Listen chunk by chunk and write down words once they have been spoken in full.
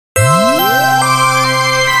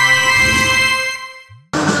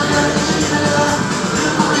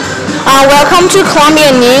Welcome to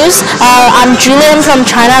Colombian News. I'm Julian from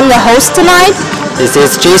China. I'm the host tonight. This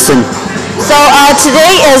is Jason. So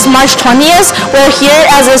today is March 20th. We're here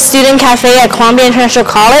as a student cafe at Columbia International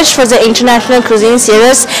College for the International Cuisine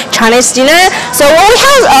Series Chinese dinner. So what we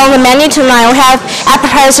have on the menu tonight, we have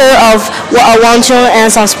appetizer of wonton and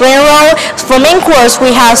some spring roll. For main course, we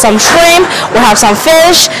have some shrimp, we have some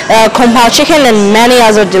fish, kung pao chicken, and many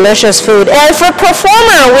other delicious food. And for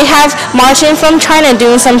performer, we have Martin from China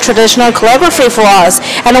doing some traditional calligraphy for us.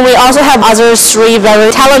 And we also have other three very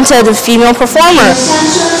talented female performers.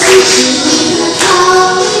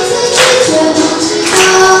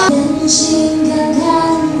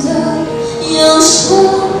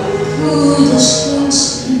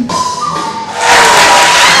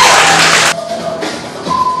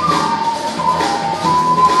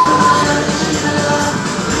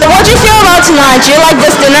 What do you feel about tonight? Do you like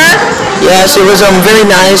this dinner? Yes, it was very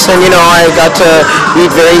nice, and I got to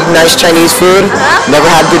eat very nice Chinese food. Never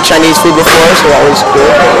had good Chinese food before, so that was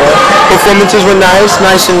good. Performances were nice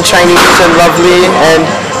and Chinese and lovely, and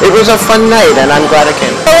it was a fun night, and I'm glad I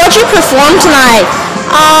came. So what did you perform tonight?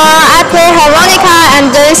 I play harmonica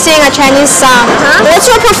and then sing a Chinese song.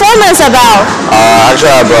 What's your performance about?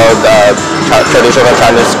 Actually, I brought traditional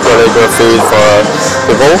Chinese calligraphy for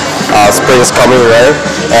people. Spring is coming, right?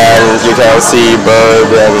 And you can see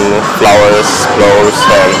birds and flowers, clothes,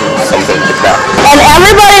 and something like that. And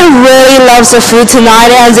everybody really loves the food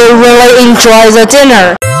tonight, and they really enjoy the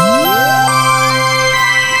dinner.